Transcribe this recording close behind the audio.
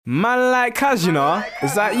Man like KAZZ, you know?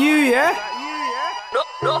 Is that you, yeah?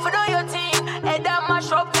 No, for do your thing. Head down,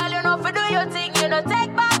 mash up, girl, you know for do your thing. You know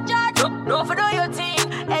take back charge. No, for do your thing.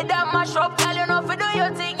 Head down, mash up, girl, you know for do your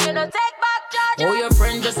thing. You know take back charge. Oh, your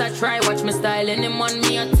friend just a try, watch me style, and him on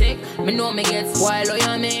me a tick. Me know me get spoiled, oh,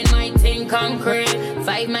 you mean my thing concrete.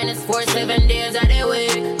 5 minutes, 4, 7 days of the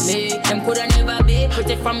week. Me, them coulda never be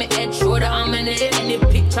pretty from me head, shoulder, and me neck. Any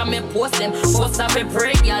picture me post them, post up a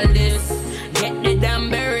pray, y'all this. Get the damn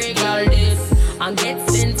berry, girl, this. And get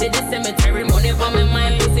sent to the cemetery. Money for me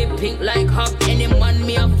mind, pussy pink like hop. Any man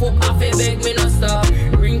me a fuck off, he beg me no stop.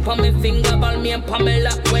 Ring for me finger, ball me and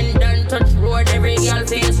Pamela. When done touch road, every girl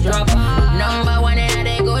face drop. Number one in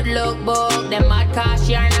a good look book. Them mad cash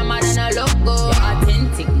here and I'm mad and I look good.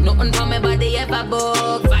 Authentic, nothing for me body ever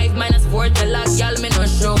book. 5 minus 4 till a girl me no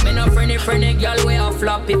show. Me no friendly girl way a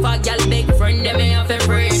flop. If a girl big friend, them me have to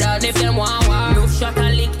pray that. If them want war, no shot a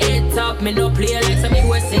lick it up. Me no play like some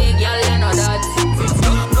USA girl, I know that.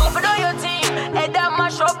 No, for do your thing. Head down,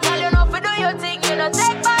 mash up, girl, you know for do your thing. You know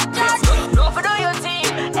take back charge. No, for do your thing.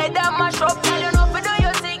 Head down, mash up, girl, you know for do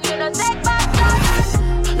your thing. You know take back charge.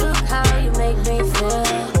 Look how you make me feel.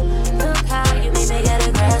 Look how you make me get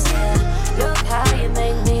aggressive. Look how you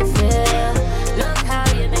make me feel. Look how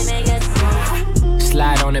you make me get sick.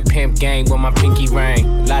 Slide on the pimp gang with my pinky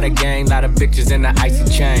ring. Lot of gang, lot of bitches in the icy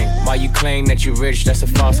chain. While you claim that you rich, that's a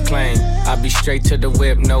false claim. I be straight to the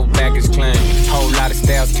whip, no baggage claim. Whole lot of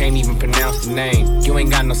styles, can't even pronounce the name. You ain't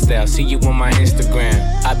got no style, see you on my Instagram.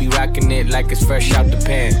 I be rocking it like it's fresh out the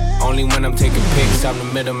pan. Only when I'm taking pics, I'm the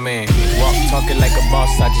middleman. Walk talking like a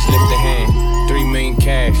boss, I just lift a hand. 3 million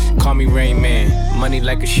cash, call me Rain Man. Money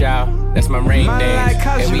like a shower, that's my rain dance. Like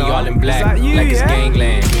KAZZ, and we all in black, you, like it's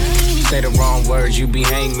gangland. Say the wrong words, you be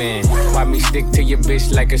hangman. Why me stick to your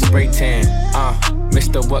bitch like a spray tan?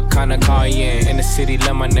 Mister, what kind of car you in? In the city,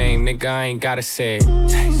 love my name, nigga, I ain't gotta say it.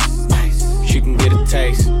 Taste, taste. She can get a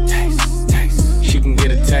taste. Taste, taste. She can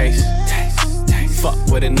get a taste. Taste, taste. Fuck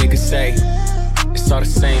what a nigga say. It's all the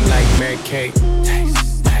same like Mary Kate.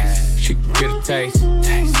 Taste, taste. She can get a taste.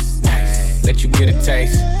 Taste, taste. Let you get a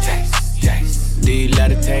taste. Taste, taste. Do you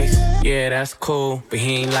love a taste? Yeah, that's cool, but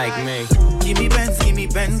he ain't like me. Give me Benz, give me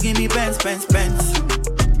Benz, give me Benz, Benz, Benz.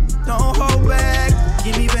 Don't hold back.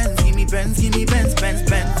 Give me Benz, give me Benz, give me Benz, Benz,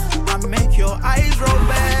 Benz. I make your eyes roll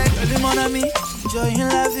back. Early mon ami, enjoying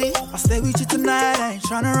la vie. I'll stay with you tonight, I ain't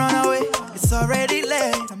tryna run away. It's already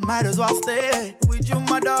late, I might as well stay with you,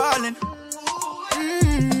 my darling.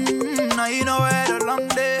 Now you know I had a long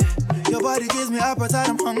day. Your body gives me appetite,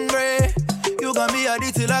 I'm hungry. You got me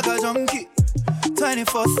addicted like a junkie,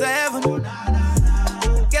 24/7.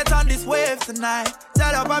 Get on this wave tonight.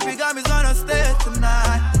 Tell your papi got me gonna stay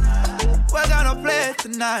tonight. We're gonna play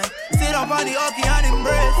tonight. Sit up on the okie and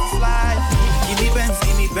embrace this life. Give me Benz,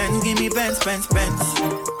 give me Benz, give me Benz, Benz, Benz.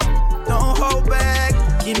 Don't hold back.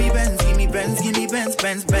 Give me Benz, give me Benz, give me Benz,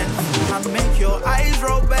 Benz, Benz. I make your eyes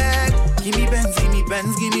roll back. Give me Benz, give me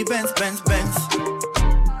Benz, give me Benz, Benz, Benz.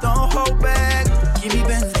 Don't hold back. Give me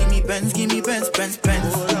Benz, give me Benz, give me Benz, Benz,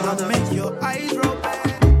 Benz. I make your eyes roll back.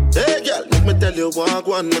 Hey girl, let me tell you walk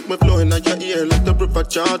one. Make me flow in your ear like the river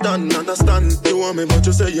Jordan. Understand, you want me but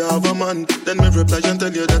you say you have a man. Then me reply and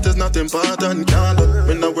tell you that is not important. Can't look,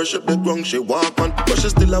 me now worship the ground she walk on. But she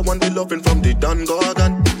still a want the loving from the Don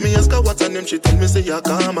Gorgon. Me ask her what's her name, she tell me say you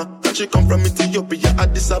karma. And she come from Ethiopia,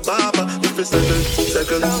 Addis Ababa. If you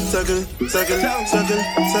settle down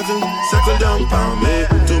for me.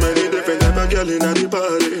 Too many different type of girl in the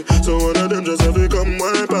party. So one of them just have to come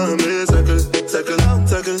wipe on me. Settle down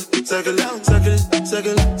for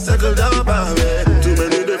me. Too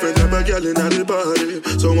many different type of girl in the party.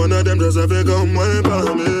 So one of them just have to come wipe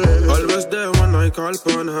on me. Always there when I call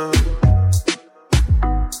upon her.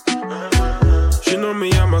 She know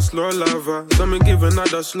me, I'm a slow lover. So me give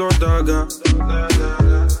another slow dagger.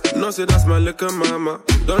 No, say that's my liquor mama.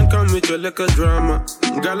 Don't come with your liquor drama.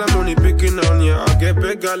 Girl, I'm only picking on ya. I get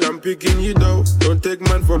big, girl, I'm picking you though. Don't take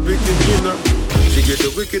man for picking you know. She get the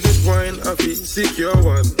wickedest wine, I feel secure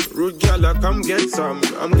one. Rude girl, I come get some.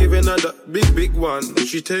 I'm giving her the big one.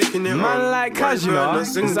 She taking it Man on. like KAZZ, you know?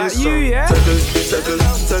 Is that song. you, yeah? Settle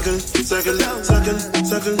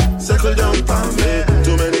down for me.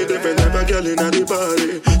 Too many different type of girl in the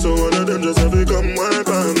party. So one of them just have to come wipe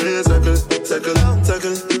on me. Settle down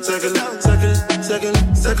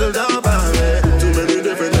for me. Too many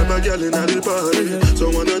different type of girl in the party.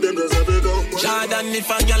 So one of them just have to come. Jordan,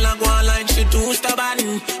 if a girl a go online, she too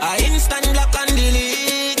stubborn. I instant block and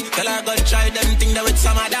delete. Tell her go try them thing that with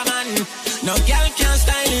some other man. No girl can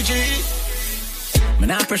style it. Man,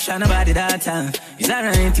 I pressure nobody that time. It's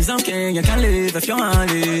alright, it's okay, you can live if you want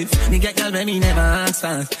to live. Me get girl, baby, never ask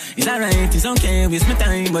fast. It's alright, it's okay, waste my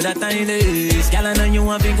time, but that time is. Girl, I know you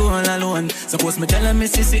want to go all alone. Suppose me tell her, me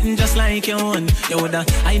see sitting just like your own. You woulda,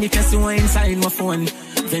 I need to see what inside my phone.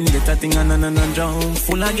 Vendetta thing on drown.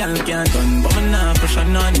 Full of girl can't done, but me nah pressure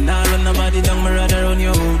none. Nah run nobody down, me rather run you.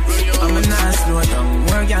 I'm a nah slow down.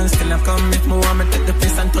 More girl still have come if me want me take the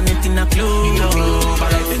place and turn it in a club.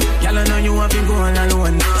 Alright then, girl, I know you want to go all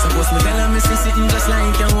alone. Suppose me tell her, me see sitting just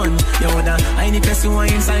like your own. You woulda, I need to see what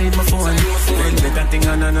inside my phone. Vendetta thing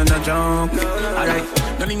on drown. Alright,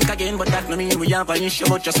 no link again, but that no mean we have an issue.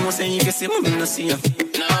 But just know say if you see me, no see you.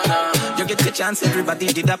 No. You get the chance, everybody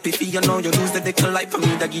did that if you know you lose the dick life for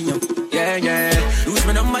me, that give you. Yeah. Lose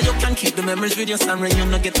my number, you can keep the memories with your son when you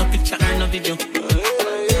no get no picture or no video.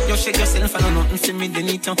 You shake yourself and nothing see me, they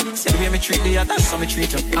need to. Say the way me treat the others, so me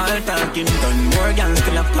treat you. All talking done, more gangs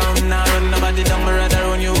still have come. Now run nobody down, me rather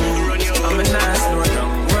run you. I'm a nice slow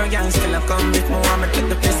down. More gangs still have come. If me want me take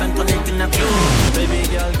the place and turn it in a club. Baby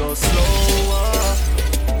girl, go slower.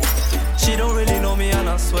 She don't really know me and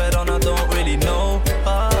I swear on I don't really know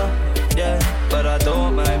her. Yeah, but I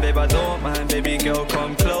don't mind, babe, I don't mind. Baby girl,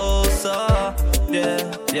 come closer.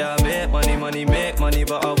 Yeah, make money,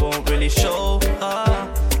 but I won't really show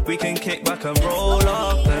her. We can kick back and roll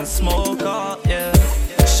up and smoke up, yeah.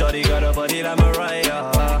 Shawty got a body like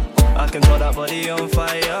Mariah. I can throw that body on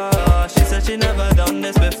fire. She said she never done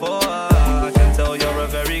this before. I can tell you're a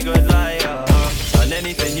very good liar. And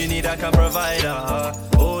anything you need I can provide her.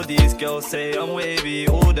 All these girls say I'm wavy.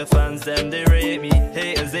 All the fans them they rate me.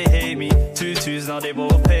 Haters they hate me. 2-2s now they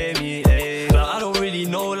both pay me. Hey. Like, I don't really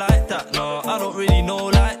know like that. No, I don't really know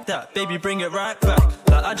like that. Baby bring it right back.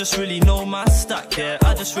 Like I just really know my stack. Yeah,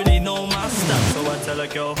 I just really know my stack. So I tell a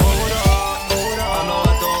girl hold up. I know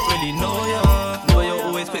I don't really know ya, but you're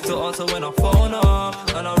always quick to answer when I phone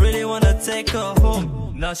her. And I really wanna take her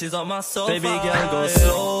home. Now she's on my sofa. Baby girl, go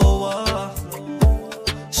slower.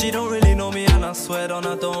 She don't really know me and I swear on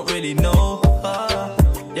I don't really know her.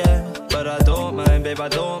 Yeah, but I don't mind, babe, I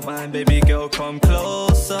don't mind. Baby girl, come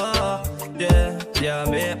closer. Yeah,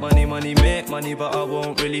 make money, but I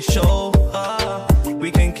won't really show her. We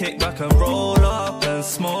can kick back and roll up and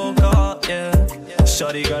smoke up, yeah.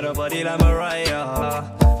 Shawty got a body like Mariah.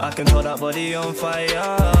 I can throw that body on fire.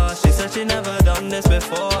 She said she never done this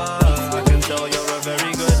before. I can tell you're a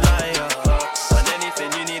very good liar. And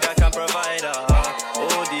anything you need I can provide her.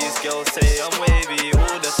 All these girls say I'm wavy.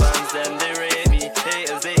 All the fans then they rate me.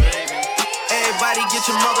 Haters they hate me. Everybody get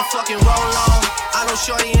your motherfucking roll on. I know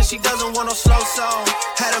shorty and she doesn't want no slow song.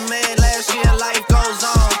 Had a man last year, life goes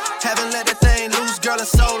on. Haven't let the thing loose, girl, in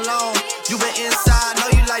so long. You been inside, know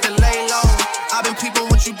you like to lay low. I've been peeping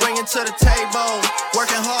what you bringing to the table.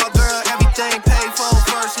 Working hard, girl, everything paid for.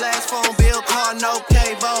 First, last phone bill, car, no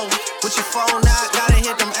cable. With your phone out, gotta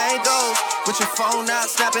hit them angles. With your phone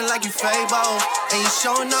out, snapping like you Fable. And you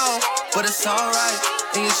showing off, but it's alright.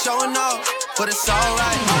 And you showing off, but it's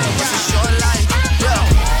alright. It's a short life, yeah.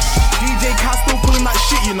 DJ KAZZ still pulling that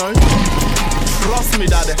shit, you know. Trust me,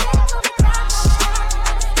 daddy.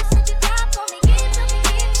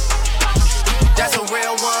 That's a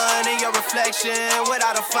real one in your reflection.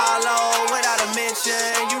 Without a follow, without a mention.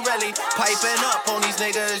 You really piping up on these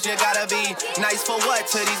niggas. You gotta be nice for what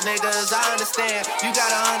to these niggas? I understand. You got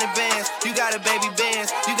 100 bands, you got a baby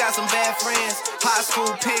Benz, you got some bad friends. High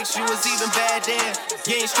school pics, you was even bad then.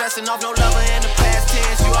 You ain't stressing off no lover in the past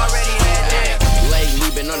tense. You already had that. Lately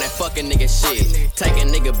been on that fucking nigga shit. Take a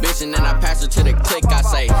nigga bitch and then I pass her to the click. I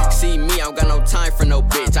say, see me, I don't got no time for no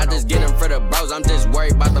bitch. I just get them for the bros, I'm just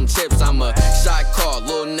worried about them chips. I'm a shot call,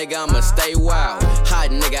 little nigga, I'ma stay wild. Hot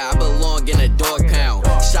nigga, I belong in a dog pound.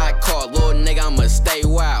 Shot call, little nigga, I'ma stay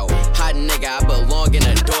wild. Hot nigga, I belong in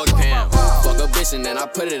a dog pound. Fuck a bitch and then I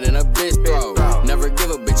put it in a bitch throat. Never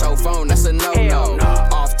give a bitch your phone, that's a no-no.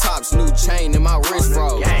 Off tops, new chain in my wrist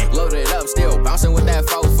froze. Loaded up, still bouncing with that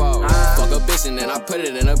fofo. Fuck a bitch and then I put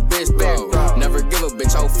it in a bitch throat. Never give a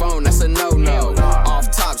bitch your phone, that's a no-no.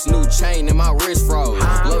 Off tops, new chain in my wrist froze.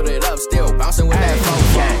 Loaded up, still bouncing with that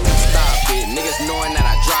fofo. Stop it, niggas knowing that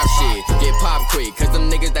I drop shit. Get pop quick, cause them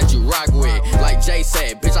niggas that you rock with. Like Jay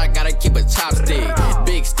said, bitch, I gotta keep a chopstick.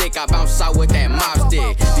 Big stick, I bounce out with that mop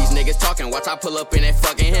stick. These niggas talking, watch I pull up in that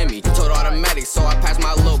fucking Hemi. Total automatic, so I pass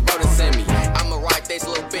my little bro to send me. I'ma ride this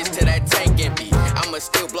little bitch till that tank empty. I'ma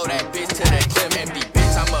still blow that bitch till that clip empty.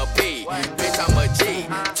 Bitch, I'm a P, bitch, I'm a G.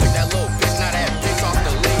 Took that little bitch, now that bitch off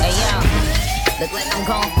the leash. Hey yo, look like I'm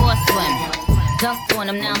going for a swim. Dunked on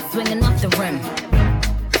him, now I'm swinging off the rim.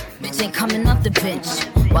 Bitch ain't coming off the bench,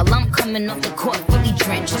 while I'm coming off the court fully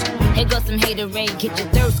drenched. Here goes some haterade, get your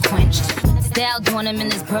thirst quenched. style, doing him in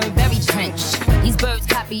this Burberry trench. These birds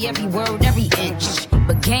copy every word, every inch.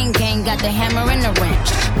 But gang got the hammer and the wrench.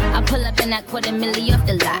 I pull up in that $250,000 off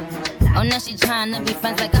the lot. Oh, now she tryna be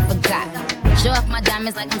friends like I forgot. Show off my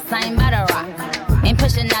diamonds like I'm signed by the rock. Ain't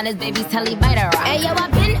pushing out his baby's telly by the rock. Hey yo, I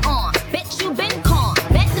been on, bitch you been con.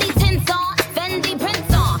 Bentley tints on, Fendi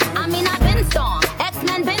prints on. I mean I been storm,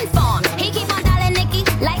 X-Men been formed. He keep on dialing Nicki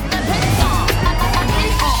like the Prince song. I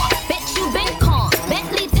been on, bitch you been con.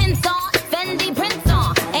 Bentley tints on, Fendi prints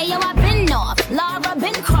on. Hey yo, I been off, Laura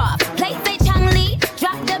been Croft. Play say Chang Lee,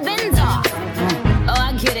 drop the bins off. Oh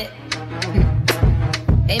I get it.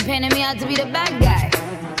 They painted me out to be the bad guy.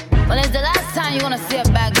 Well, it's the last time you wanna see a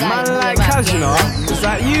bad guy. Man like KAZZ, you know? Is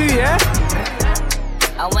that you, yeah?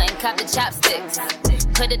 I went and copped the chopsticks.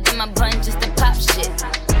 Put it in my bun just to pop shit.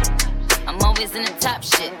 I'm always in the top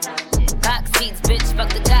shit. Box seats, bitch,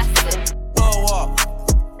 fuck the gossip. Oh,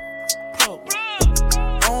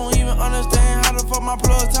 I don't even understand how the fuck my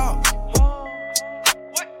plug talk.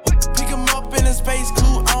 Pick him up in a space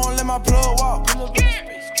coupe, I don't let my plug walk.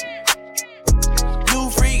 New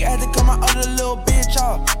freak had to cut my other little bitch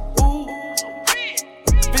off.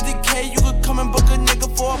 50K, you could come and book a nigga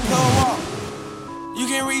for a plug walk. You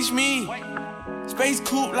can reach me, space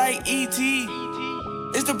coupe like E.T.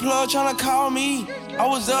 It's the plug tryna call me. I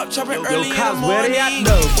was up chopping early in the morning.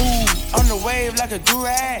 Ooh, on the wave like a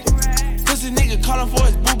durag. Pussy nigga calling for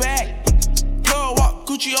his boo bag. Plug walk,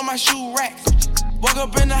 Gucci on my shoe rack. Walk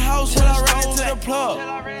up in the house till I ran into the plug.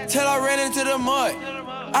 Till I ran into the mud.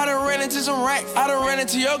 I done ran into some racks. I done ran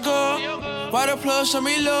into your girl. Why the plug show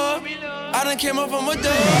me love? I done came up from a dub.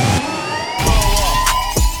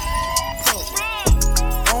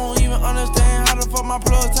 I don't even understand how the fuck my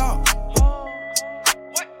plug talk.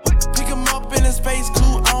 Pick him up in a space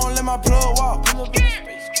coupe, I don't let my plug walk.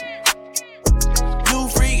 New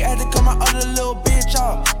freak had to cut my other little bitch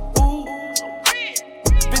off.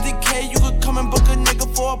 50K, you could come and book a nigga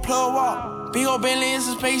for a plug walk. Big ol' Bentley is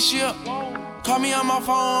a spaceship. Call me on my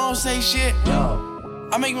phone, I don't say shit.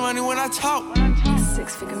 I make money when I talk.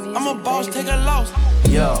 I'm a boss, take a loss.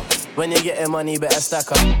 Yo, when you getting money, better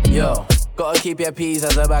stack up. Yo, gotta keep your peas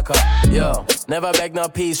as a backup. Yo, never beg no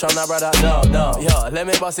peas from no brother. No. Yo, let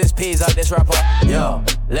me bust his peas out this rapper. Yo,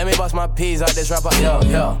 let me bust my peas out this rapper.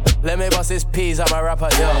 Yo, let me bust his peas out my rapper.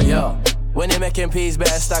 Yo. When you making peas,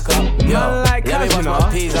 better stack up. Yo, like let me KAZZ, bust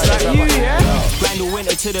my peas out this rapper. Grind the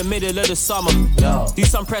winter to the middle of the summer. Yo. Do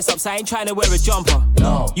some press ups, I ain't trying to wear a jumper.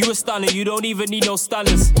 No. You a stunner, you don't even need no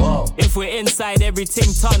stunners. Whoa. If we're inside,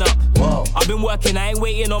 everything turn up. Whoa. I've been working, I ain't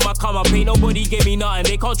waiting on my come up. Ain't nobody give me nothing,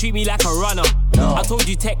 they can't treat me like a runner. No. I told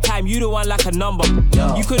you tech time, you the one like a number.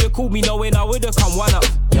 Yo. You could've called me knowing I would've come one up.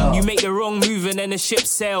 Yo. You make the wrong move and then the ship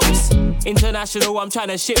sails. International, I'm trying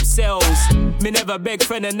to ship sales. Me never beg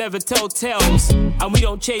friend and never tell tales. And we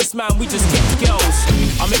don't chase man, we just get girls.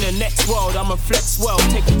 I'm in the next world, I'm a flex well.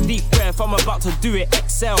 Take a deep breath, I'm about to do it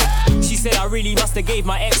XL. She said I really musta gave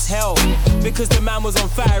my ex hell. Because the man was on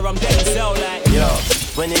fire, I'm dead as hell like. Yo,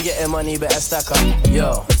 when you getting money, better stack up.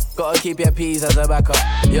 Yo, gotta keep your peas as a backup.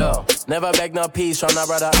 Yo, never beg no peas from no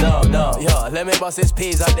brother. No. Yo, let me bust his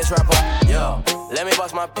peas out this rapper. Yo, let me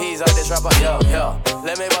bust my peas out this rapper. Yo,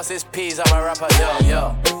 let me bust his peas out my rapper.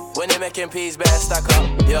 Yo. When you making peas, better stack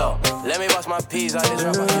up. Yo, let me bust my peas out this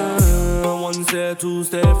rapper. One step, two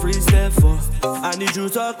step, three step, four. I need you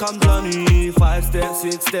to come to me. 5 steps,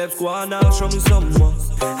 6 steps, go on now, show me some more.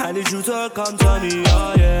 I need you to come to me,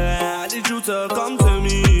 oh yeah. I need you to come to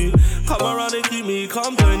me. Come around and keep me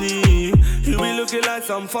company. You be looking like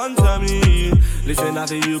some fun to me. Listen, I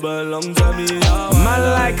think you belong to me. Oh, man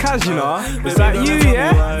like KAZZ, you know? Is that you,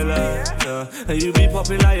 yeah? And you be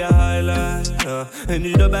popping like a highlight. And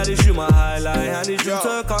you the baddest, you my highlight. I need you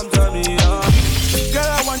to come to me. Girl,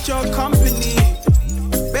 I want your company.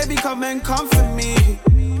 Baby, come and come for me.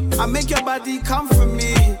 I make your body come for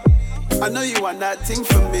me. I know you want that thing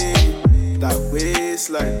for me. That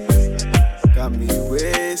waistline got me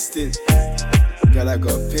wasted. Girl, I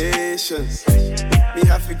got patience. Me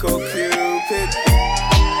have to go Cupid.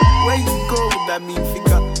 Where you go with that mean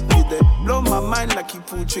figure? You there blow my mind like you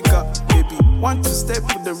pull trigger. Baby, want to step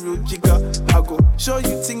with the real jigger. I'll go show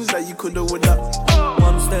you things that you could've without.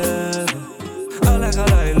 One step, I like a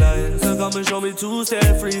lie. So come and show me 2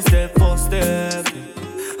 step, 3 step, 4 step.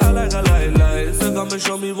 I like a lie. So come and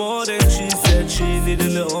show me more than she said. She need a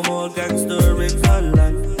little more gangster in her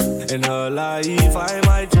life. In her life, I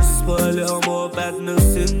might just put a little more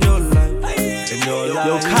badness in your life. In your life.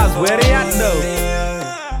 Yo, KAZZ, where they at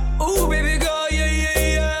though? Ooh, baby girl,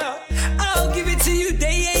 yeah. I'll give it to you,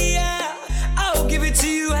 yeah. I'll give it to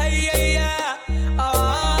you, hey, yeah.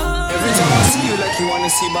 time I see you like you wanna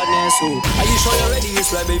see badness, oh. Are you sure you're ready?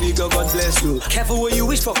 It's right, baby girl, God bless you. Careful what you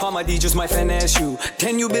wish for, comedy just might finesse you.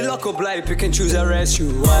 Then you be locked up like pick and choose, arrest you.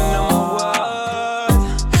 One number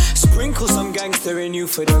one. Sprinkle some gangster in you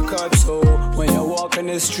for the curb, so when you walk on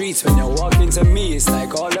the streets, when you walk into me, it's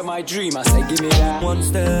like all of my dream. I say, give me that one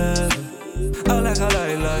step. I like a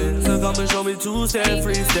lie, so come and show me 2 step,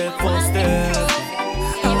 3 step, 4 step.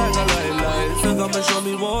 I like a lie, so come and show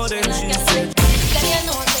me more than she said. Girl, you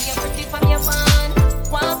know that you're pretty from your band.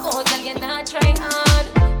 Walk out, girl, you're not trying hard.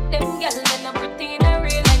 Them girls, they're not pretty in a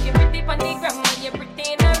real life. You're pretty from the gram, and you're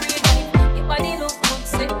pretty in a real life. Your body look good,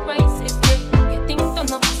 sit right, sit straight. You think turn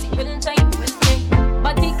up, pussy will tight, will straight.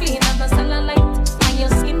 Body clean as a cellulite, and your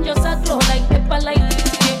skin just a glow like pepper light.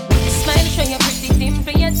 Smile, show your pretty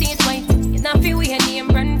dimple, your teeth white. You're not feel weird, name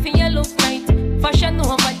brand for your look right. Fashion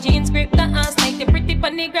over jeans, grip the ass like you're pretty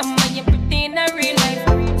from the gram, and you're pretty in a real life.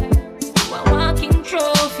 You a walking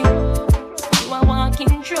trophy. You a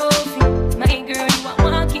walking trophy. My girl, you a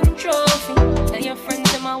walking trophy. Tell your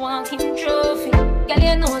friends them a walking trophy. Girl,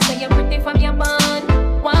 you know say you're pretty from your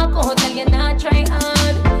band. Walk out, tell you not try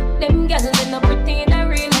hard. Them girls they not pretty in a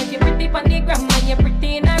real life. You're pretty from the gram and you're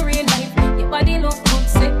pretty in a real life. Your body look good,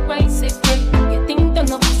 sit right, sit straight. You think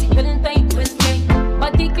turn up, pussy well tight, well straight.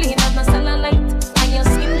 Body clean as a cellulite, and your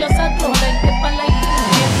skin just a glow like pepper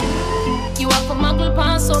light. You a come muggle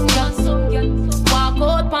past some girl, walk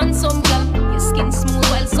out past some girl. Your skin smooth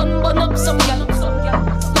while sun burn up some girl.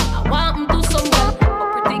 I want to some girl,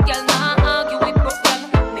 but pretty girl nah argue with broke girl.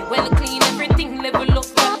 Me well clean, everything level up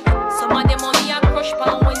girl. Some of them only a crush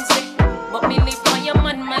pa Wednesday, but me live for your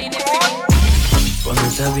man mind every day. Cuando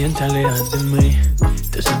estás bien te alejas de mí,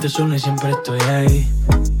 te sientes sola y siempre estoy ahí.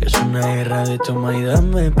 Es una guerra de toma y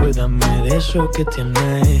dame, pues dame de eso que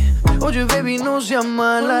tienes. Oye baby no seas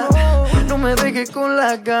mala, no me dejes con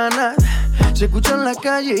las ganas. Se escucha en la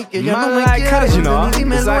calle y que ya no me quieres, y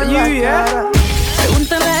dímelo en la cara.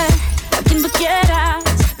 Pregúntale a quien tú quieras,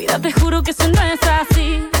 mira te juro que eso no es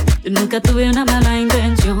así. Yo nunca tuve una mala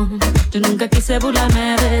intención, yo nunca quise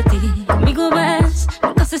burlarme de ti. Conmigo ves,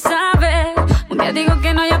 nunca se sabe, un día digo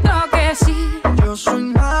que no y otro que sí. Yo soy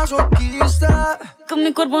masoquista, con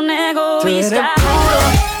mi cuerpo un egoísta.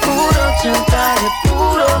 Puro chantaje,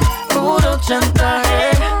 puro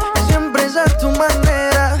chantaje. Siempre es a tu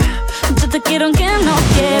manera. Yo te quiero aunque no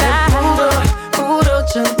quieras. Puro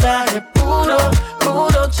chantaje,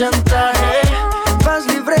 puro chantaje. Vas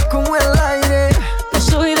libre como el aire. No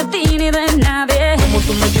soy de ti ni de nadie. Como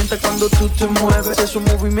tú me sientas cuando tú te mueves. Esos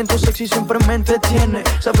movimientos sexy siempre me entretiene.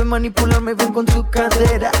 Sabes manipularme bien con tu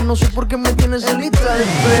cadera. No sé por qué me tienes en lista de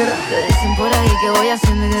espera. Te dicen por ahí que voy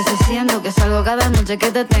haciendo y deshaciendo, que salgo cada noche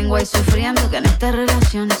que te tengo ahí sufriendo, que en esta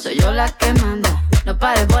relación soy yo la que manda. No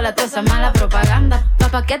pares bola toda esa mala propaganda.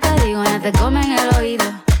 Papá, ¿qué te digo? Ya te comen el oído.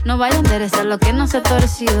 No vaya a interesar lo que no se ha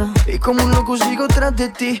torcido. Y como un loco sigo tras de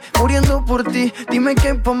ti, muriendo por ti. Dime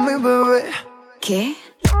qué pa' mi bebé. ¿Qué?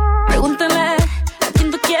 Pregúntale a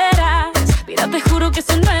quien tú quieras. Mira, te juro que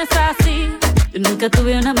eso no es así. Yo nunca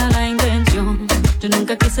tuve una mala intención, yo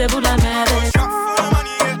nunca quise burlarme de ti.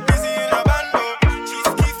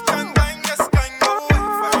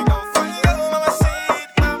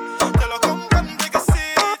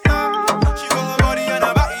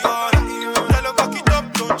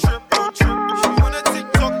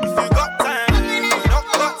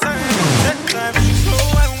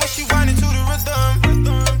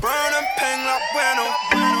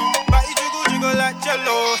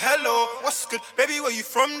 Baby, where you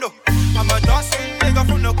from though? I'm a dark skin nigga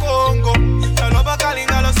from the Congo. Tell over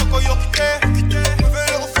Kalinga, la soko yo kite. With a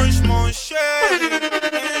little Frenchman shit.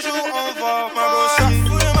 Ain't you over? My bro shot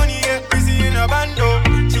for the money, get busy in a bando.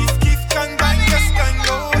 Chief Keef can bang, yes can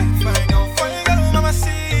go. Fine girl, mama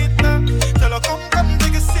see it. Tell her come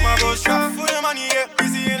take a seat. My bro shot for the money, get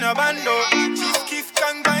busy in a bando. Chief Keef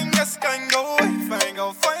can bang, yes can go. Fine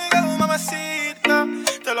girl, mama see it.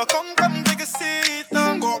 Tell her come take a seat.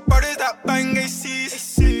 Got brothers that bang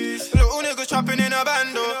ACs. Little niggas trapping in a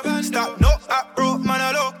bando. Stop, no, I broke, man,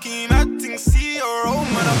 I low key. Mad things, see your own,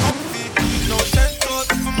 man, I comfy. No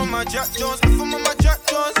shentos, if I'm on my Jack Jones. If I'm on my Jack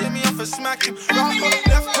Jones, hit me off and smack him. Rock up,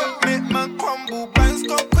 left up, make man crumble. Bangs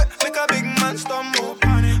come quick, make a big man stumble.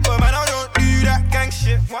 But man, I don't do that gang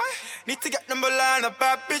shit. Why? Need to get number line, a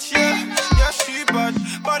bad bitch, yeah. Yeah, she bad,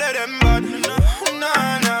 better than bad.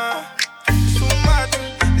 Nah. It's so mad.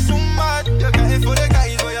 You got it for the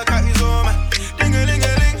guys, but you got his own man.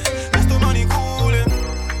 Ding-a-ling-a-ling, that's the money coolin'.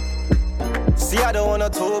 See, I don't wanna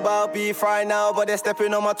talk about beef right now, but they're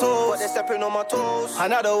stepping on my toes.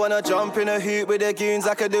 And I don't wanna jump in a hoop with the goons.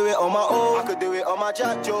 I could do it on my own. I could do it on my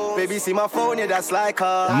Jack Jones. Baby, see my phone, yeah, that's like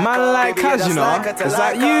her. Man like KAZZ, you know. Is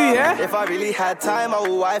that you, yeah? If I really had time, I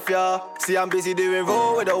would wife ya. See, I'm busy doing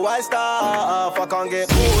roll with a white star. If I can't get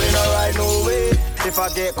caught in a ride, no way. If I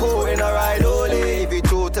get caught in a ride, only. If you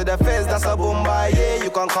talk to the feds, that's a boom by, yeah. You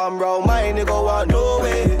can come round mine, you go out, no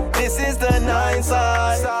way. This is the 9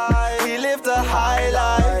 side. We live the high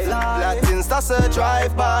life. Latins, that's a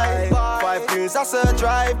drive-by. 5 tunes, that's a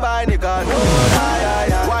drive-by. Nigga, no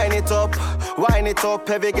lie. Wine it up.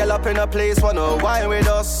 Every girl up in a place wanna wine with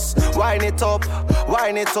us. Wine it up.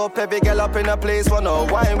 Every girl up in a place wanna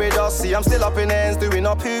wine with us. See, I'm still up in ends doing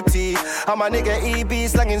up hoopty. I'm a nigga EB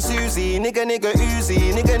slanging Susie. Nigga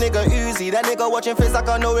Uzi. That nigga watching face like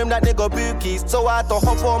I know him, that nigga Bookies. So I had to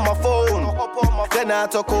hop on my phone. Then I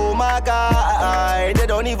had to call my guy. They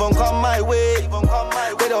don't even come my way.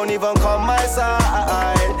 They don't even come my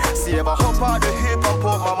side. See, if I hop out the hip and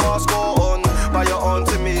put my mask on, buy your own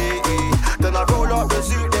to me. Then I roll up the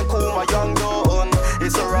zoo, then call my young dog.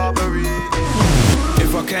 It's a robbery.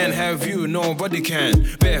 If I can't have you, nobody can.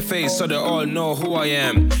 Bare face so they all know who I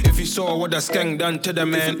am. If you saw what that skank done to the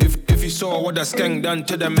man, if you saw what that skank done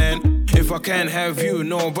to the man. If I can't have you,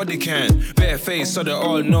 nobody can. Bare face so they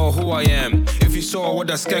all know who I am. If you saw what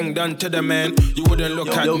that skank done to the man, you wouldn't look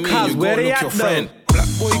at me, KAZZ, you go look your friend. Black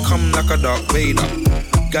boy come like a Dark Vader.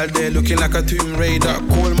 Girl there looking like a Tomb Raider.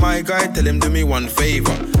 Call my guy, tell him do me one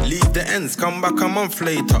favor. Leave the ends, come back a month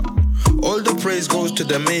later. All the praise goes to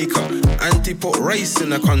the maker. Auntie put rice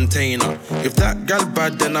in a container. If that gal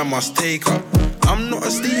bad, then I must take her. I'm not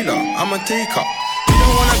a stealer, I'm a taker. You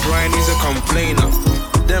don't wanna grind, he's a complainer.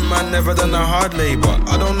 Them man never done a hard labor.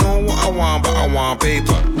 I don't know what I want, but I want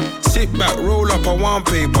paper. Sit back, roll up, I want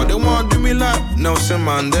paper. They want do me like Nelson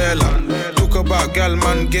Mandela. Talk about gal,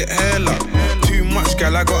 man, get hella. Too much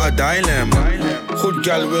gal, I got a dilemma. Hood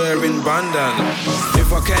gal wearing bandana.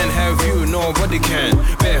 If I can't have you, nobody can.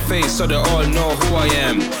 Bare face so they all know who I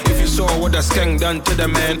am. If you saw what that skank done to the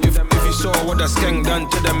man, if you saw what that skank done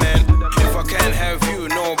to the man. If I can't have you,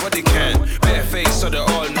 nobody can. Bare face so they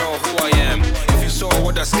all know who I am. If you saw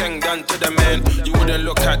what that skank done to the man, you wouldn't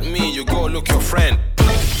look at me, you go look your friend.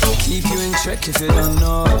 Keep you in check if you don't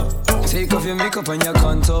know. Take off your makeup and your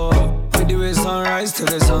contour. We do it sunrise till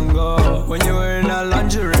the sun go. When you're wearing a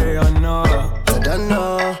lingerie, I know. I don't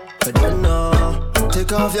know.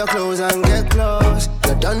 Take off your clothes and get close.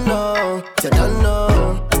 You don't know.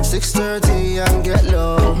 6:30 and get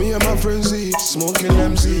low. Me and my friend Z, smoking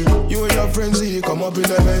MC. You and your friend Z, come up in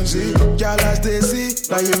the MC. Y'all like Stacy,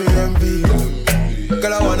 now you me envy.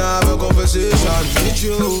 Girl, I wanna have a conversation with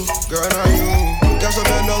you. Girl, now you. Guess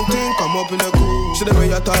I'm a long thing, come up in the cool. See the way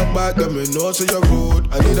you talk back, let me know so you're rude.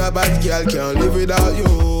 I need a bad girl, can't live without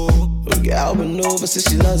you. Girl, been over since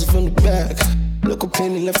she loves it from the back. No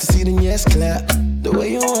complaining, left to see the yes clap. The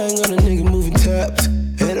way you hang on a nigga moving tapped.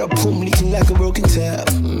 Head up, boom, leaking like a broken tap.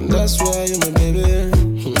 That's why you're my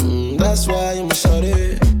baby. That's why you're my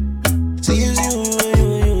shorty. See, it's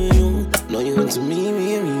you. No, you into me.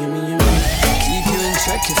 Keep you in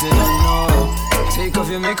check if you don't know. Take off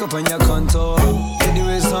your makeup and your contour. You do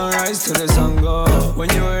it sunrise till the sun go. When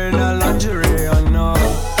you're wearing a lingerie, I know.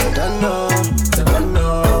 I don't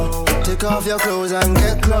know. Take off your clothes and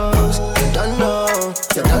get close. You don't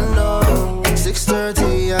know.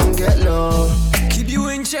 6:30 and get low. Keep you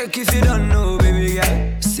in check if you don't know, baby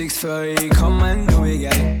girl. 6:30, come and do it,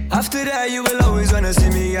 girl. After that, you will always wanna see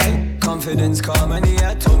me, girl. Confidence come and you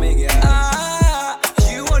told me, girl.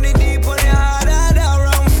 You want it deep on your heart,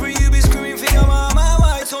 round free, you be screaming for your mama.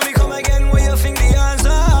 Why told me come again, where you think the answer?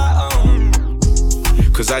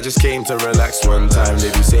 Cause I just came to relax one time.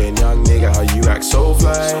 They be saying, young nigga, how you act so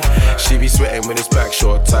fly. She be sweating when it's back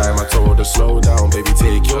short time. I told her, slow down, baby,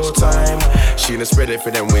 take your time. She done spread it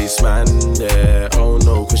for them waist, man, yeah. Oh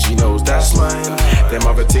no, cause she knows that's mine. Them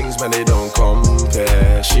other things, man, they don't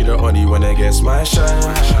compare. She the only one that gets my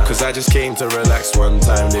shine. Cause I just came to relax one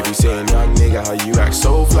time. They be saying, young nigga, how you act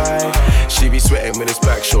so fly. She be sweating when it's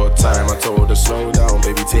back short time. I told her, slow down,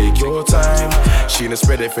 baby, take your time. She done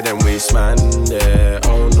spread it for them waist, man, yeah.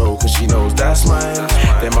 Oh no, cause she knows that's mine.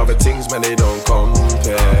 Them other things, man, they don't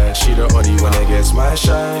compare. She the only one that gets my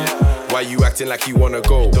shine. Why you acting like you wanna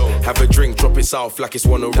go? Have a drink, drop it south like it's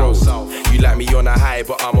one a roll. You like me on a high,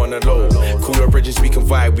 but I'm on a low. Call your bridges, we can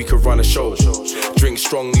vibe, we can run a show. Drink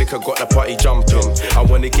strong liquor, got the party jumping. I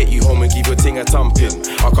wanna get you home and give your ting a thumping.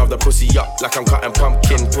 I'll carve the pussy up like I'm cutting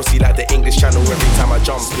pumpkin. Pussy like the English Channel every time I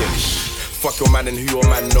jump in. Fuck your man and who your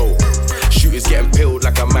man know. Shooters getting peeled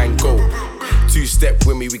like a mango. Two-step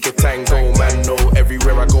with me, we can tango. Man, no,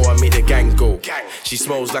 everywhere I go, I make the gang go. She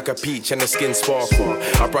smells like a peach and the skin sparkle.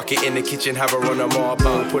 I brock it in the kitchen, have her on a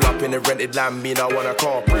marble. Pull up in the rented land, mean I want a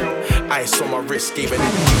carpool. Ice on my wrist, gave it.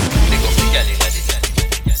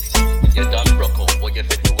 You done broke out, what you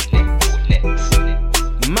fit doing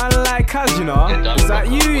next? Man like KAZZ, you know. Is that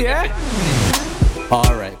you, yeah?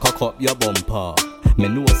 Alright, cock up your bumper. Me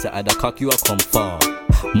know say I da cock you a come far.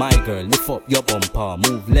 My girl, lift up your bumper.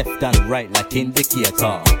 Move left and right like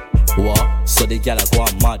indicator. What? So the gyal a go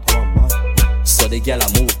on mad. So the gyal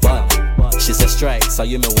a move bad. She say strike, so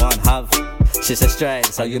you me want have. She say strike,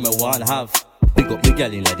 so you me want have. Pick up the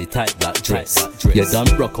gyal in the tight black dress. You done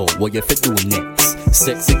broke out, what you fit do next?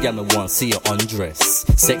 Sexy gyal me want see you undress.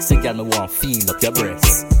 Sexy gyal me want feel up your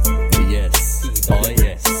breasts. Yes, oh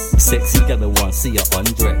yes. Sexy girl me want see you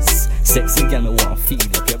undress. Sexy girl me want feel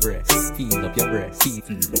up your breast. Feel up your breast. Feel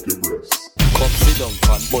up your breast. Come sit down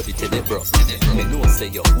and body to the bro. Me know say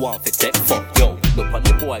you want to take fuck. Yo, look on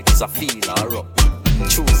the boy cause I feel her up.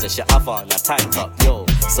 True say she have on a tight top. Yo,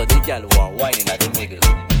 so the girl want whining at the middle.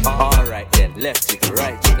 Alright then, left jiggle,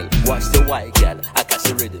 right jiggle. Watch the white girl, I catch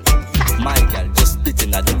the rhythm. My girl just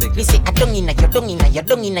splitting at the middle. Me say I dung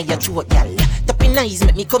inna your throat, girl. Tapping eyes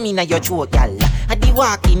make me come inna your throat, girl. I di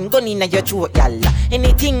walking gun inna your throat, girl.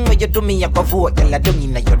 Anything where you do me, I go vote, girl. Dung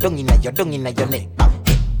inna your neck.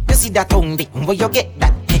 Hey, you see that tongue dick, where you get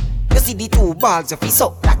that? Hey, you see the two balls, you feel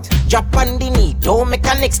so that. Drop on the knee, don't make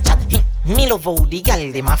a next chat. Hey, me love how the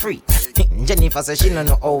girl dem a free. Hey, Jennifer say she no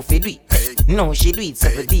know how to do it. No, she do it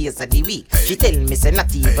 7 days of the week. She tell me say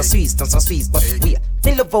not even Swiss, not so Swiss, but we.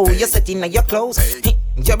 Me love how you set inna your clothes. Hey,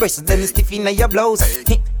 your breasts them stiff inna your blouse.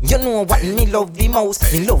 Hey, you know what me love the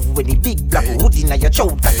most? Me love with the big black hood inna your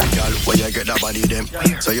throat. Girl, when you get that body them,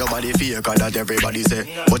 so your body fake and that everybody say.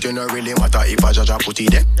 But you know really matter if a judge a put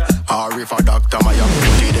it there, or if a doctor my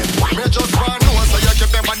put it there. Me just want know so you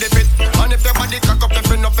keep your body fit, and if your body cock up, you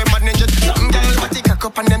feel nothing manage it. Girl, body cock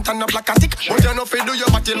up and then turn up like a tick. But you know fi do your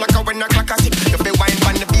body like a when a clock a tick. You fi wine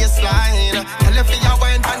on the baseline, tell you fi you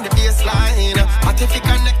wine on the baseline. But if you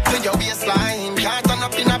connect to your baseline, can't turn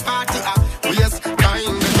up in a party. Waste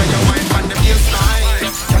time, when you wine on the baseline.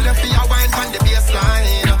 Tell you fi you wine on the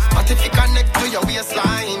baseline. But if you connect to your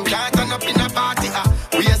waistline, can't turn up in a party.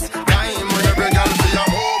 Waste time, when every girl fi you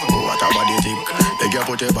move. What a body tick. They get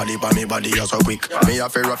put your body pa me body you so quick. Me a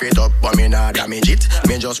fi rough it up, but me nah damage it.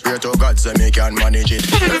 Me just pray to God so me can manage it.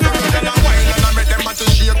 If you get a wine and I make them to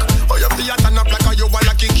shake, oh you fi a turn up like a you a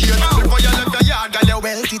lucky kid. Before you left your yard, girl you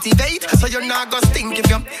well titivate, so you not go stink if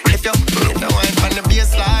you wine on the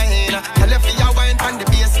baseline. Tell you fi you wine on the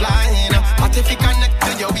baseline. But if you connect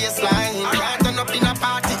to your waistline, can't turn up in a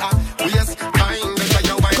party. Waste time, because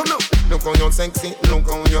you wine. Come on. Look how you sexy, look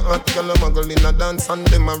how you hot. Girl a muggle in a dance and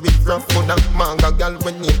them a rip rap. Coulda manga girl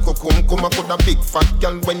when name Kokum. Coulda big fat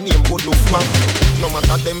girl when name Bodo Fam. No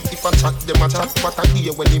matter them if a chat, them a chat. But I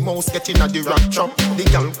hear when the mouse get in a the rap trap. The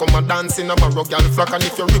girl come a dance in a marrow girl flock. And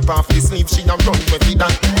if you rip off the sleeve, she a run with it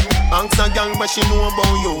that. Ask a girl what she know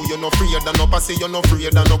about you. You no afraid of no pussy, you no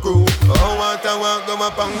afraid of no crew. Oh, what I want go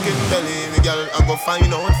my pumpkin belly. The girl I go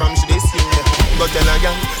find out from she this you. But tell a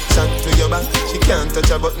girl, shot to your back. She can't touch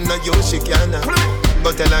a button of you, she can't.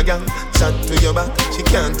 But tell a girl, shot to your back. She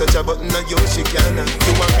can't touch a button of you, she can't.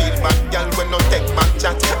 You a real bad girl when no take back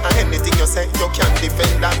chat. And anything you say, you can't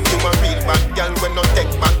defend that. You a real bad girl when no take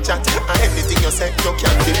back chat. And anything you say, you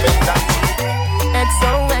can't defend that.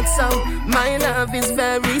 XOXO, my love is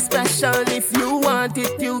very special. If you want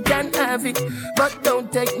it, you can have it. But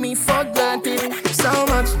don't take me for granted.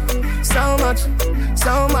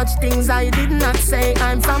 So much things I did not say.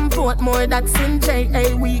 I'm from Portmore, that's in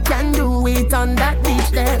JA. We can do it on that beach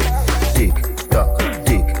there. Tick tock,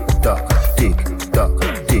 tick tock, tick tock,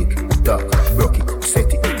 tick tock. Broke it,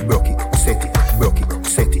 set it, broke it, set it, broke it,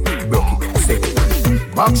 set it, broke it, set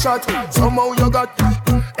it. Back shot, somehow you got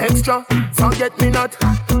extra, forget me not.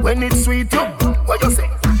 When it's sweet, yo, what you say?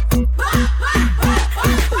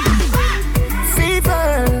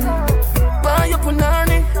 Fever, buy your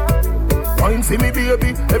punani. Wine for me,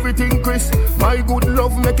 baby, everything crisp. My good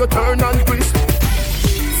love make you turn and crisp.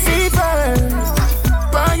 Fever,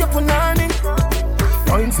 buy your punani.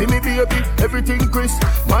 Wine for me, baby, everything crisp.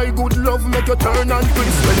 My good love make you turn and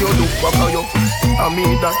crisp. When you look back at you, I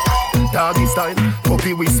mean that. Doggy style,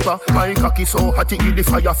 puppy whisper. My cocky so hot it give the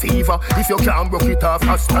fire fever. If you can't broke it off,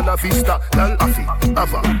 hasta la vista. Lal afi,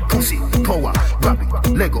 ava, pussy, power, rabbit,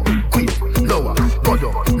 Lego, quick, lower,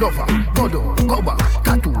 godo, lover, godo, cover,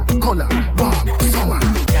 tattoo, color, warm, summer.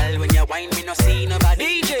 Girl, when you wine, me no see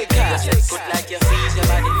nobody. DJ KAZZ, good like you freeze your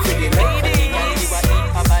body. Pretty lady, girl, you a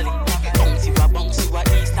eat a valley. Bounce you a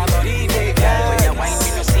Easter bunny. DJ KAZZ, when you wine, me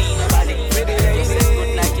no see nobody. Pretty lady,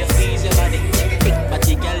 good like you freeze your body. Big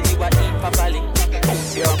body, girl, you a eat a valley.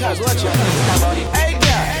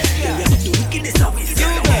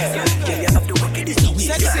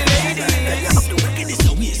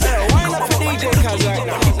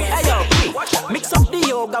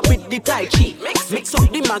 she. Mix up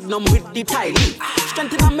the magnum with the Thai leaf.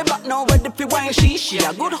 Strengthen on me back now, ready for wine she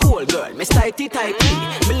a good whole girl, me tighty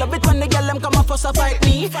typey. Me love it when the girl them come up fuss a fight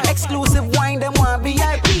me. Exclusive wine, them want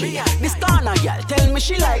VIP. This corner girl tell me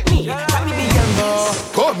she like me.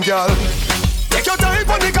 Come girl, take your time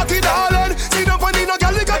on the cocky darling. Sit down on the no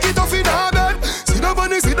girl, the cocky tough in her bed. Sit down on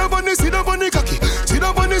the, sit down on the, sit down on the cocky. Sit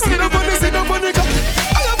down on the, sit down on the, sit down on the cocky.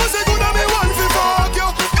 I love say good and me want to fuck you.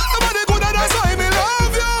 Everybody good and that's why me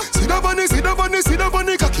love you. Sit down on the, sit down on the, sit down on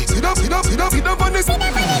the cocky. Sit down, sit down, sit down, sit down on the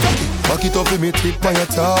cocky. Back it up with me tip on your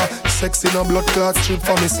tar. Sexy no blood clot strip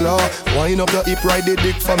for me slaw. Wind up your hip, ride the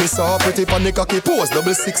dick for me saw. Pretty pan the cocky pose,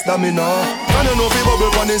 66 da me now. And you know fi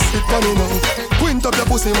bubble pan the stick for me now. Quint up your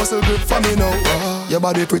pussy muscle grip for me now. Your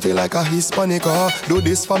body pretty like a Hispanic. Do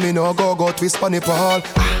this for me now, go twist pan the pole.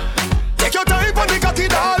 Take your time on the cocky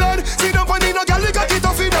darling. Sit down on the no girl, the cocky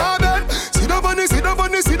tough in her bed. Sit down on the, sit down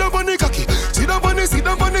on the, sit down on the cocky. Sit down on the, sit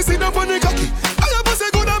down on the, sit down on the cocky. I love pussy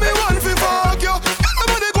good and me want fi fuck you.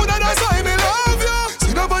 Everybody good and that's why me love you.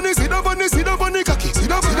 Sit down on the, sit down on the, sit down on the cocky. Sit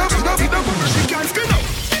down, sit down, sit down, sit down. She can't skin up.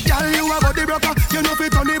 Girl, you a body broker. You know fi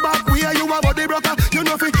turn it back where you a body broker. You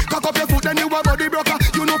know fi cock up your foot and you a body broker.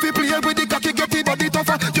 You know fi play with the cocky, get the body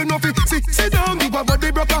tougher. You know fi sit down, you a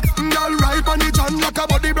body broker. Girl, right on the chan like a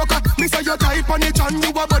body broker. Me say you tight on the chan, you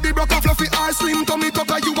a body broker. Fluffy ass, slim tummy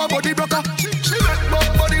tucker, you a body broker. She make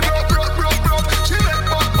body broke. She make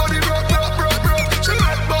body broke. She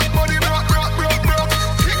make body broke.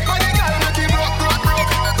 Kick body girl, make it broke.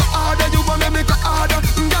 Go harder, you wanna make it harder.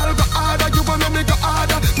 Girl, go harder, you wanna make it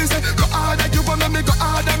harder. Me say go harder, you wanna make it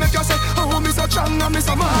harder. Make you say, oh, me so strong and me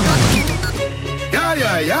so mad. Yeah.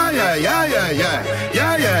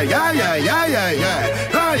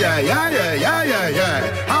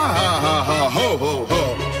 Ha, ho.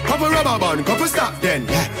 Couple rubber band, couple stop then,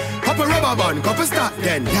 yeah. Couple rubber band, couple stop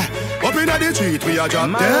then, yeah. Up inna the street, we a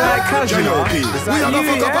drop dead. J.O.P. We a go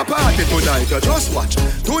fuck up a party tonight, you just watch.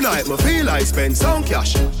 Tonight, me feel I spend some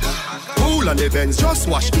cash. Cool on the Benz, just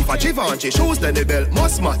wash. If a Givenchy shoes, then the belt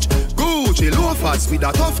must match. Gucci loafers with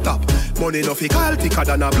a tough top. Money no fi call thicker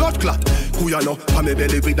than a blood clot. Kuya no, pa me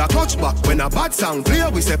belly with a clutch back. When a bad sound clear,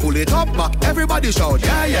 we say pull it up back. Everybody shout,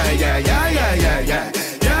 yeah.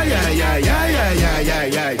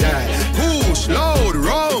 Push, load,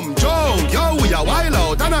 rum, junk. Yo, we a wild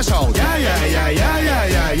out and a shout, yeah.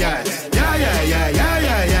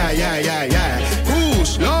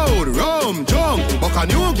 Push, load, rum, junk. Buck a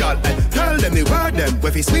new girl, tell them the word them,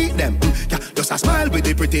 where fi sweet them. Yeah, just a smile with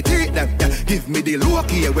the pretty teeth them. Yeah, give me the look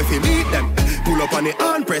here where fi meet them. Pull up on the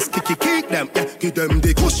hand press, kick them. Yeah, give them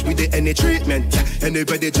the kush with the any treatment. Yeah,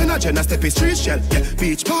 anybody Jenna step is street shell. Yeah,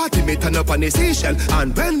 beach party me turn up on the seashell.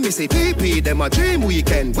 And when me say PP, them a dream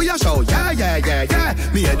weekend. We a show, yeah.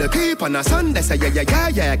 Me and the keep on a Sunday say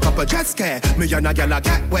yeah. Couple jet scare, me and a girl a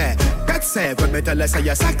get where. Get say when me tell her say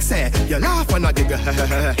you sexy. You laugh and a giggle,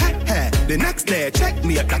 The next day check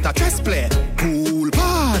me that a chess play. Pool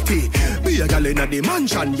party, be a girl in the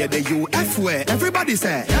mansion, yeah the UF way. Everybody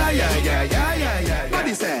say yeah.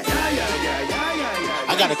 Everybody say yeah.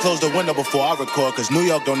 I gotta close the window before I record, cause New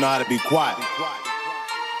York don't know how to be quiet.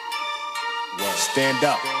 Stand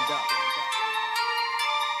up.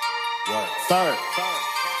 Third.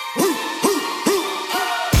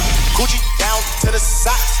 Gucci down to the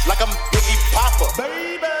socks like I'm Biggie Papa.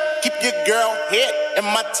 Baby. Keep your girl head in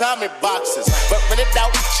my Tommy boxes. But when it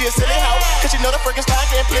out, she a silly hoe. Cause she know the freaking style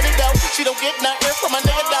getting plenty dough. She don't get nothing from my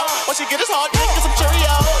nigga dough. Once she get his hard dick and some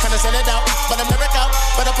Cheerios. Kinda send it out, but I'm never out.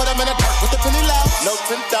 But I put him in the dirt with the penny low. No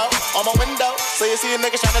tint out on my window. So you see a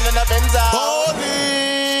nigga shining in the Benzo.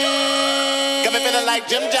 Holy. Got me feeling like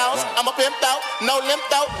Jim Jones. I'm a pimp out, no limp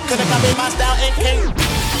out. Couldn't copy my style and king.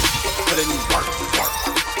 Put in work.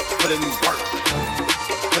 Put in work.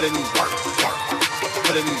 Put in work.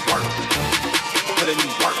 Put in work. Put in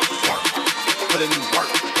work. Put in work.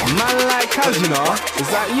 Man like KAZZ, you know. Is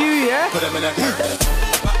that you, yeah? Put him in that.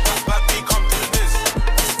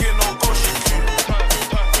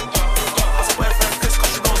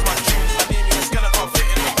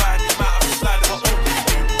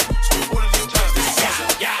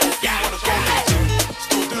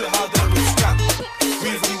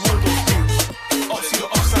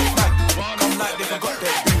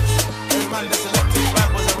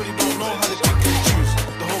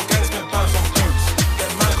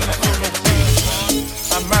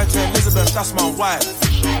 That's my wife.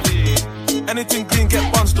 Anything clean,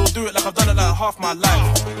 get bun, still do it like I've done it like half my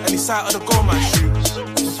life. Any side of the goal, my shoe.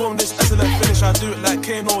 Perform this excellent finish, I do it like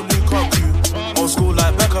Kane or Lukaku. Old school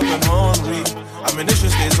like Beckham and Henry. Ammunition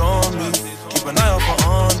stays on me. Keep an eye out for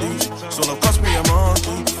Andy. So love cost me a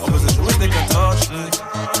monkey. Opposition wish they can touch me.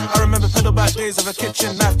 I remember pedal about days of a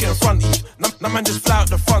kitchen knife getting fronty. No man just fly out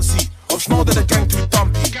the front seat. Of Schmo that the gang too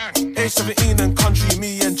dumpy. Age 17 and country,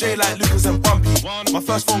 me and Jay like Lucas and Bumpy. My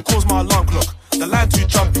first phone calls my alarm clock. The line too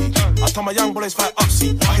jumpy. I tell my young boys fight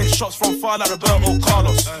upseat. I hit shots from far like Roberto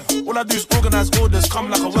Carlos. All I do is organize orders, come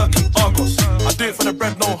like a working Argos. I do it for the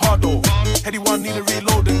bread, no hard though. Heady one need a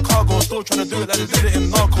reload in cargo. Still trying to do it like they did it in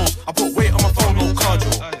Narcos. I put weight on my phone, no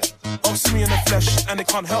cardio. Oh, see me in the flesh, and they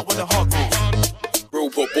can't help when the heart goes.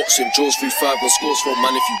 Robot boxing, jaws 3-5 on scores for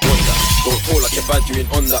man if you want that. Don't hold like you're bad, you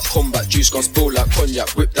ain't on that. Combat juice guns blow like cognac.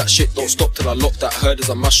 Whip that shit, don't stop till I lock that. Heard as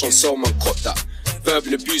I mash on cell, man, caught that.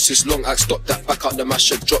 Verbal abuse is long act, stop that. Back out the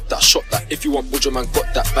masher, drop that, shot that. If you want Budger, man,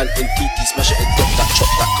 got that. Band in TT, smash it and drop that. Chop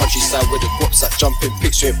that, countryside where the guaps at. Jumping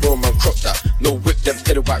pics, you ain't bro, man, crop that. No whip, them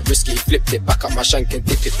pedal white risky. Flipped it, back up my shank and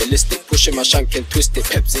dip it. Ballistic, pushing my shank and twist it.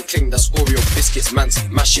 Pepsi cling, that's Oreo biscuits. Man's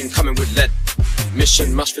mashing, coming with lead.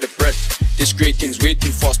 Mission, mash for the bread. This great thing's way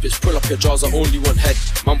too fast, bitch. Pull up your jaws, I only want head.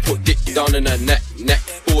 Man put dick down in her neck,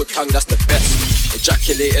 forward tongue, that's the best.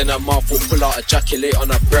 Ejaculate in her mouth, or pull out, ejaculate on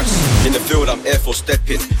her breast. In the field, I'm air for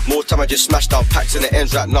stepping. More time I just smash down packs in the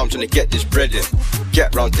ends right now, I'm trying to get this bread in.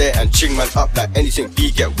 Get round there and ching man up like anything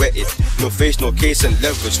B get wetted. No face, no case and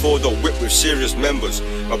levers, four don't whip with serious members.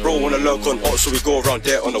 My bro wanna lurk on ops, so we go around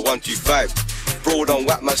there on the 125. Bro don't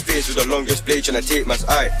whack man's face with the longest blade trying to take man's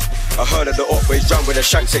eye. I heard that the op ways ran with the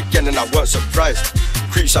shanks again and I weren't surprised.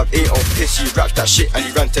 Creeps up 8 on piss, he raps that shit and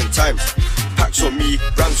he ran 10 times. Packs on me,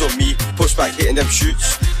 rams on me, push back hitting them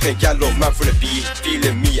shoots. Pink yellow man for the B,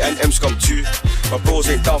 feeling me and M's come too. My bros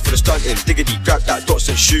ain't down for the stunting, diggity grab that dots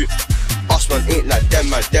and shoot. Us man ain't like them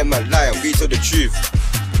man lie and we tell the truth.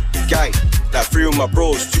 Gang, like 3 of my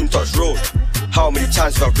bros, soon touch road. How many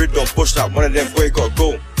times have I ridden on bush like one of them boy gotta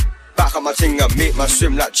go. Back on my ting and make man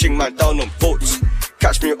swim like Ching man down on boats.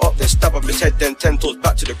 Catch me up, then stab up his head, then 10 toes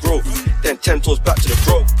back to the grove. Then 10 toes back to the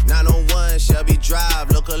grove. 901 Shelby Drive,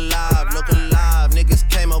 look alive, look alive. Niggas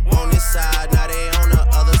came up on this side, now they on the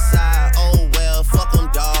other side. Oh well, fuck them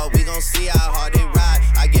dawg, we gon' see how hard they ride.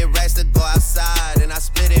 I get racks to go outside, and I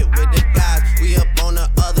split it with the guys. We up on the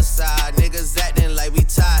other side, niggas acting like we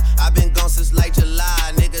tied. I been gone since like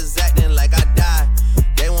July, niggas acting like I died.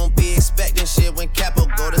 They won't be expecting shit when Capo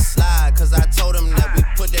go to slide. Cause I told them that we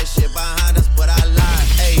put that shit behind us, but I lied.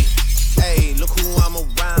 Hey, look who I'm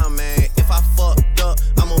around, man. If I fucked up,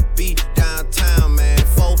 I'ma be downtown, man.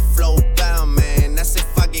 Full flow bound, man. That's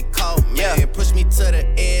if I get caught, man. Yeah. Push me to the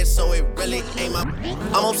edge, so it really ain't my.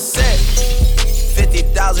 I'm upset.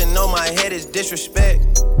 50,000 on my head is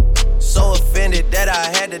disrespect. So offended that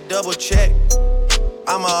I had to double check.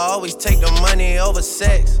 I'ma always take the money over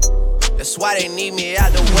sex. That's why they need me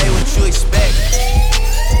out the way, what you expect.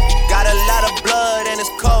 Got a lot of blood and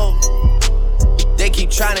it's cold. They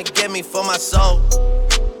keep trying to get me for my soul.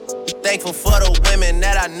 Thankful for the women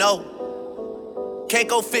that I know. Can't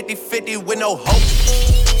go 50-50 with no hope.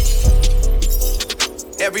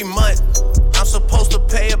 Every month, I'm supposed to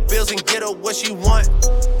pay her bills and get her what she want.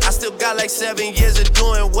 I still got like 7 years of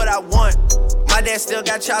doing what I want. My dad still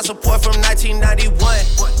got child support from 1991.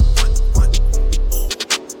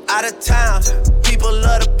 Out of town, people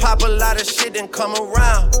love to pop a lot of shit and come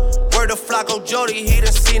around. Word to Flacco Jody, he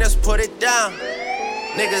done seen us put it down.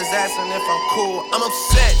 Niggas asking if I'm cool, I'm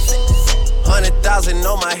upset. 100,000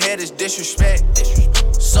 on my head is disrespect.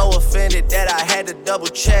 So offended that I had to double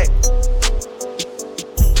check.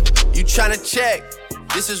 You tryna check,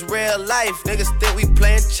 this is real life, niggas think we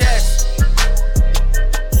playing chess.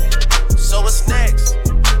 So what's next?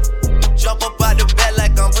 Jump up out the bed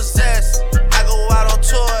like I'm possessed. I go out on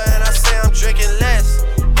tour and I say I'm drinking less.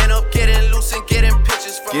 End up getting loose and getting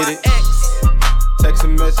pictures from my ex. Text a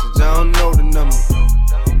message, I don't know the number.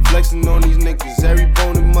 Flexing on these niggas, every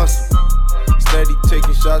bone and muscle. Steady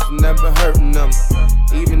taking shots, never hurting them.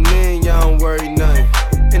 Even then, y'all don't worry nothing.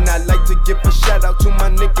 And I like to give a shout out to my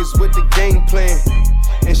niggas with the game plan.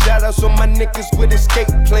 And shout outs on my niggas with escape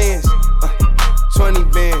plans. 20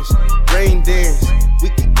 bands, rain dance. We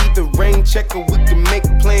can either rain check or we can make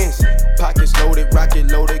plans. Pockets loaded, rocket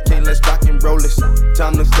loaded, okay, let's rock and roll this.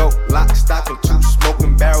 Time to go, lock, stock, and 2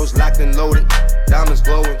 smoking barrels locked and loaded. Diamonds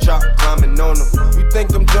glowing, chop climbing on them. You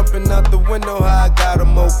think I'm jumping out the window, how I got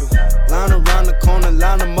them open. Line around the corner,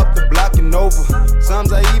 line them up the block and over.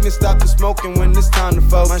 Sometimes I even stop the smoking when it's time to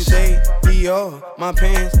focus. My shade, Dior, my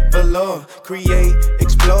pants, velour. Create,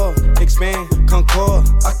 explore, expand, concord.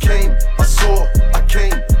 I came, I saw, I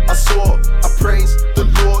came, I saw. I praise the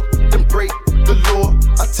Lord, then break the law.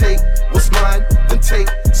 I take what's mine, then take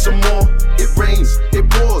some more. It rains, it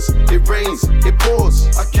pours, it rains, it pours.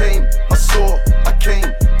 I came, I saw, I came,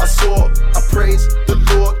 I saw. I praise the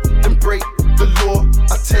Lord, then break the law.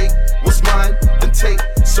 I take what's mine, then take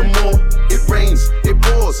some more.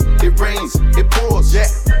 it pours. Yeah,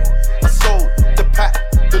 I sold the pack,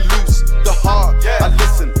 the loose, the hard. Yeah. I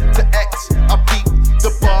listen to X, I beat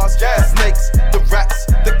the bars, the snakes, the rats,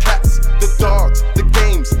 the cats, the dogs, the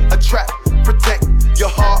games, a trap, protect your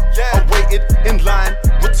heart. I waited in line,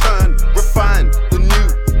 return, refine the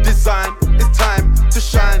new design. It's time to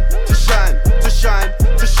shine, to shine, to shine,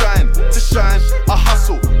 to shine, to shine. I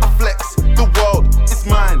hustle, I flex, the world is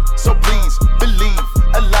mine. So please believe,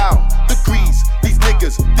 allow degrees. These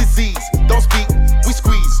niggas, disease, don't speak, we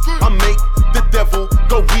squeeze. I make the devil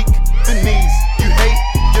go weak, the knees. You hate,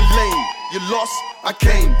 you're lame, you lost. I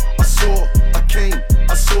came, I saw, I came,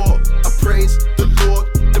 I saw. I praise the Lord,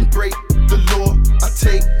 then break the law. I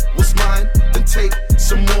take what's mine, then take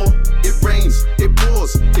some more. It rains, it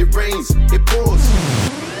pours, it rains, it pours.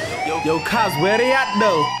 Yo, KAZZ, where they at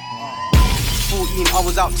though? 14, I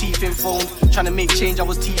was out teething phones, trying to make change, I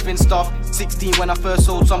was teething stuff. 16 when I first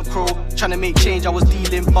sold some crow, trying to make change, I was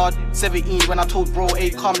dealing bud. 17 when I told bro, hey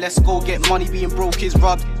come let's go get money, being broke is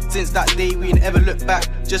rubbed. Since that day we ain't ever looked back,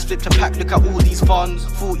 just flipped a pack, look at all these funds.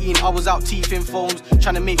 14, I was out teething phones,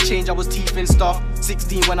 trying to make change, I was teething stuff.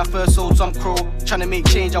 16 when I first sold some crow, trying to make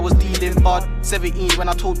change, I was dealing bud. 17 when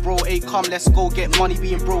I told bro, hey come let's go get money,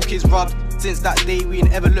 being broke is rubbed. Since that day we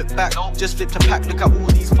ain't ever looked back, just flipped a pack, look at all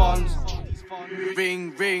these funds.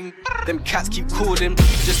 Ring, ring, them cats keep calling.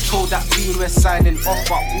 Just told that fiend we're signing off,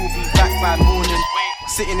 but we'll be back by morning.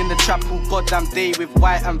 Sitting in the trap all goddamn day with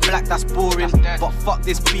white and black, that's boring. But fuck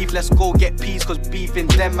this beef, let's go get peas, cause beefing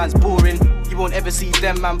them man's boring. You won't ever see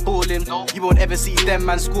them man balling, you won't ever see them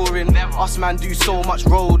man scoring. Us man do so much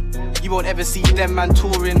road, you won't ever see them man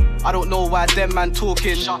touring. I don't know why them man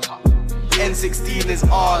talking. N16 is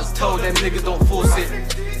ours, tell them niggas don't force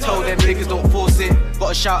it. Tell them niggas don't force it.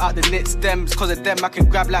 Gotta shout out the knit stems, cause of them I can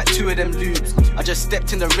grab like 2 of them loops. I just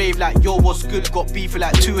stepped in the rave like yo what's good, got beef with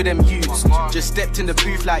like 2 of them youths. Just stepped in the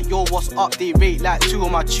booth like yo what's up, they rate like 2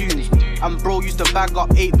 of my tunes. And bro used to bag up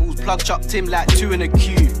 8 balls, plug chucked him like 2 in a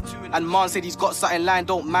queue. And man said he's got something line,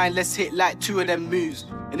 don't mind, let's hit like 2 of them moves.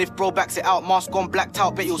 And if bro backs it out, mask gone blacked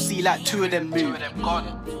out, bet you'll see like 2 of them move.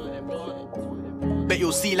 Bet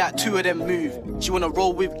you'll see like 2 of them move. She wanna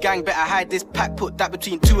roll with gang, better hide this pack, put that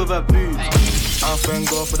between 2 of her boobs. I thank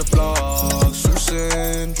God for the vlog,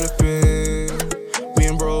 Susan dripping. Me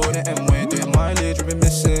and bro in the M-way doing mileage, we been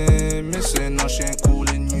missing. Now she ain't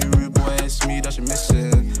calling you, rude boy, it's me that she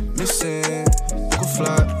missing. Look a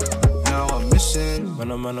flat, now I'm missing. When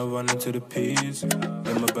I'm running to the peas,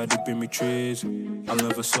 then my body bring me trees. I'm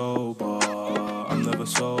never sober.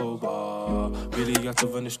 Really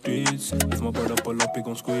active on the streets. If my brother pull up, he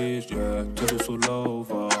gon' squeeze, yeah. Till it's all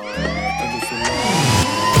over.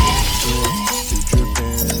 Keep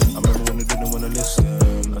dripping. I remember when I didn't wanna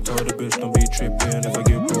listen. I told the bitch don't be tripping. If I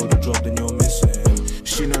give bro the drop, then you're missing.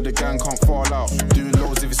 She know the gang can't fall out. Doing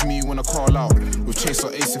loads if it's me when I call out. With Chase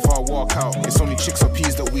or Ace if I walk out. It's only chicks or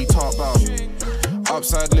peas that we talk about.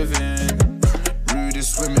 Upside living,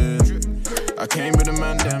 rudest women. I came with a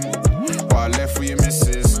man them, but I left with your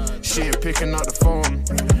missus. She ain't picking up the phone.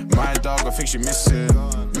 My dog, I think she missing.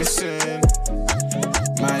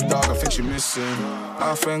 My dog, I think she missing.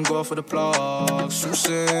 I thank God for the plug,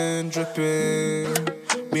 Susan dripping.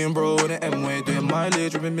 Me and bro in the M-way doing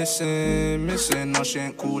mileage, we been missing. Now she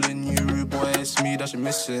ain't calling you, rude boy, it's me that she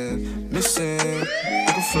missing. Look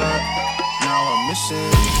a flat, now I'm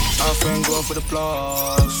missing. I thank God for the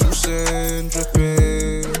plug, Susan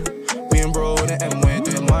dripping. Me and bro in the M-way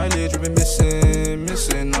doing mileage, we been missing.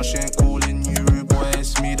 Now she ain't calling you, rude boy,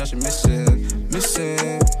 it's me that she missing.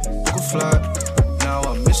 Look a flat, now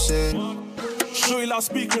I'm missing. Shorty loud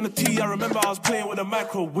speaker in the T, I remember I was playing with a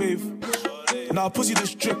microwave. Now pussy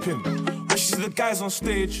just dripping, when she see the guys on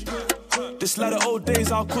stage. This like the old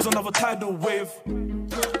days, I'll cause another tidal wave.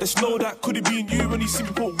 Let's know that could it be you when you see me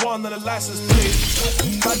put 1 on the license plate.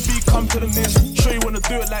 Bad B come to the nest, sure you wanna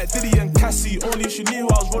do it like Diddy and Cassie. Only if she knew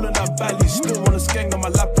I was rolling that belly. Still wanna skeng on my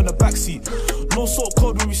lap in the backseat. No sort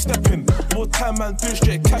code when we stepping. More time man doing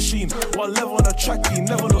straight cashing. 1 level on a trackie,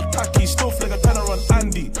 never look tacky. Still flag a tenner on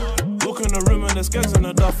Andy. Look in the room and there's gangs in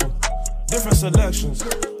the duffel. Different selections.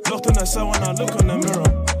 Looked in the cell when I look in the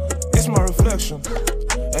mirror. It's my reflection.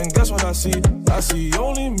 And guess what I see? I see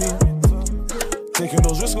only me. Taking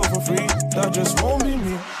those risks for free, that just won't be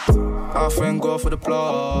me. I thank God for the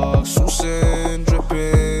plug, Susan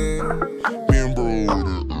dripping. Me and bro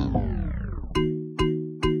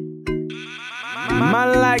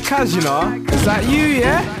Man like KAZZ, you know? Is that you,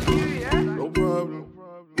 yeah? No problem.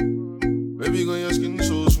 Baby, girl, your skin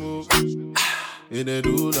so smooth. Yeah, they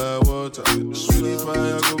do that water. Sweet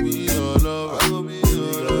pie, I go be your lover. I go be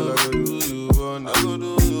your girl, I go do you one. I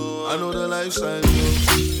know the lifestyle,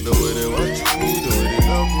 the way they watch me, the way they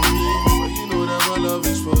love me.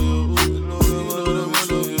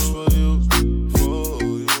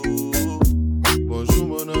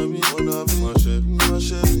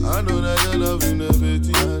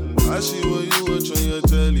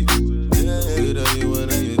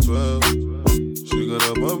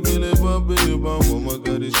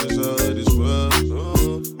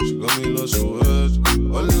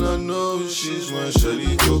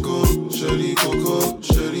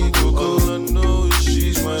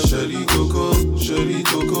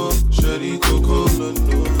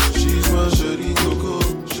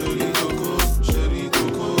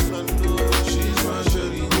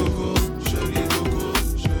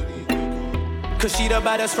 the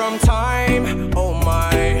baddest from time. Oh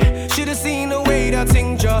my, should've seen the way that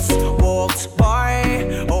thing just walked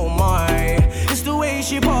by. Oh my, it's the way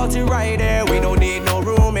she party right there. We don't need no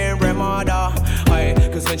room in Ramada.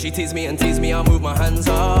 Cause when she tease me, I move my hands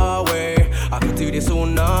away. I could do this all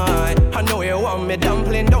night. I know you want me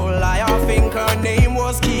dumpling, don't lie. I think her name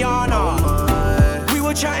was Kiana. We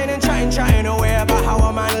were chatting away about how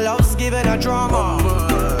a man loves giving a drama.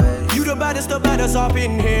 You the baddest up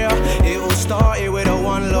in here. It all started with a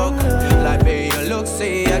one look. Like baby, look,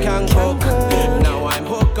 see I can cook. Now I'm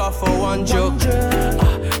hooked up for one joke.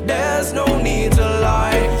 There's no need to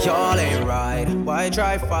lie. Y'all ain't right, why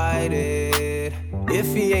try fight it?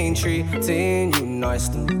 If he ain't treating you nice,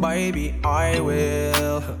 then baby, I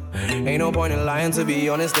will. Ain't no point in lying, to be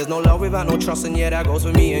honest. There's no love without no trust, and yeah, that goes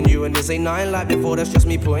for me and you. And this ain't nothing like before, that's just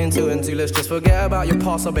me putting two and two. Let's just forget about your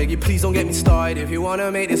past, I beg you, please don't get me started. If you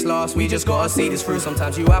wanna make this last, we just gotta see this through.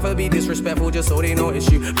 Sometimes you have to be disrespectful just so they notice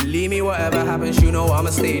you. Believe me, whatever happens, you know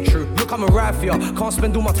I'ma stay true. Look, I'm a ride for ya, can't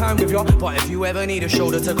spend all my time with ya, but if you ever need a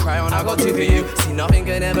shoulder to cry on, I got two for you. See, nothing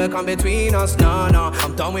can ever come between us, nah.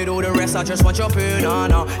 I'm done with all the rest, I just want your poo, nah.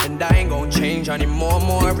 And I ain't gon' change, I need more and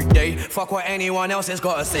more every day. Fuck what anyone else has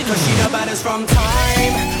gotta say, cause she the baddest from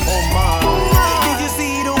time. Oh my, did you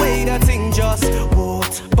see the way that thing just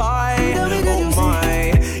walked by? Oh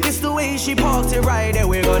my, it's the way she parked it right there.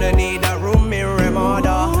 We're gonna need that room in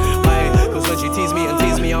Ramada. Cause when she tease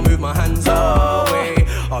me, I move my hands away.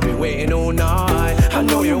 I've been waiting all night. I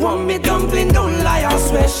know you want me dumpling, don't lie. I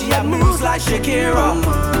swear she had moves like Shakira.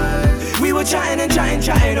 We were chatting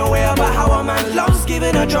away about how a man loves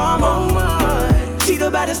giving a drama. She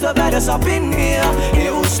the baddest up in here.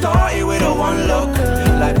 It all started with a one look.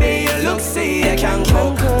 Like baby, look, see I can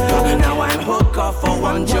cook. Now I'm hooked up for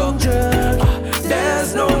one joke.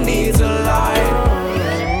 There's no need to lie.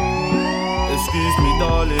 Excuse me,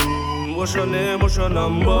 darling. What's your name? What's your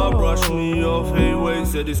number? Brush me off, hey, wait,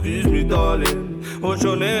 said excuse me, darling. What's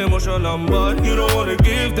your name? What's your number? You don't wanna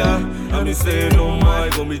give that. I be saying no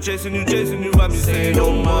mind. Gonna be chasing you, I be saying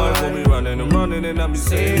no mind. Gonna be running and I be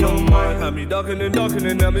saying no mind. I be ducking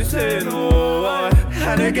and I be saying no mind.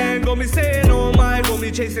 And again, gonna be saying no mind. Gonna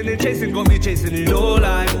be chasing, gonna be chasing you, no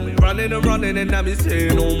lie. Gonna be running and I be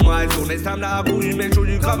saying no mind. So next time that I call you, make sure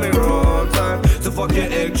you come in wrong time. So fuck your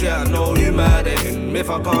ex, yeah, I know you mad at him. If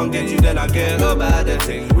I can't get you, then I get a better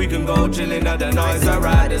thing. We can go chillin' at the nights I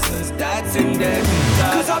ride it since that's in there.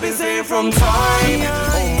 Cause I've been saying from time.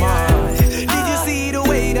 Oh my, did you see the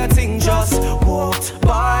way that thing just walked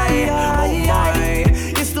by? Oh my,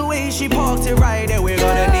 it's the way she parked it right there. We're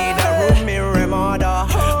gonna need that room in Ramada.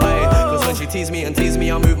 Cause when she tease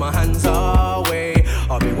me, I move my hands away.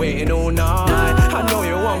 I've been waiting all night. I know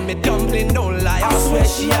you want me dumpling, don't lie. I swear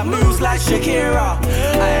she had moves like Shakira.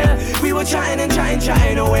 We were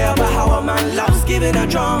chatting away about how a man loves giving a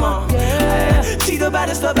drama. She the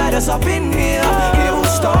baddest up in here. It all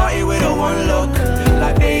started with a one look.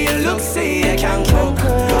 Like baby, look,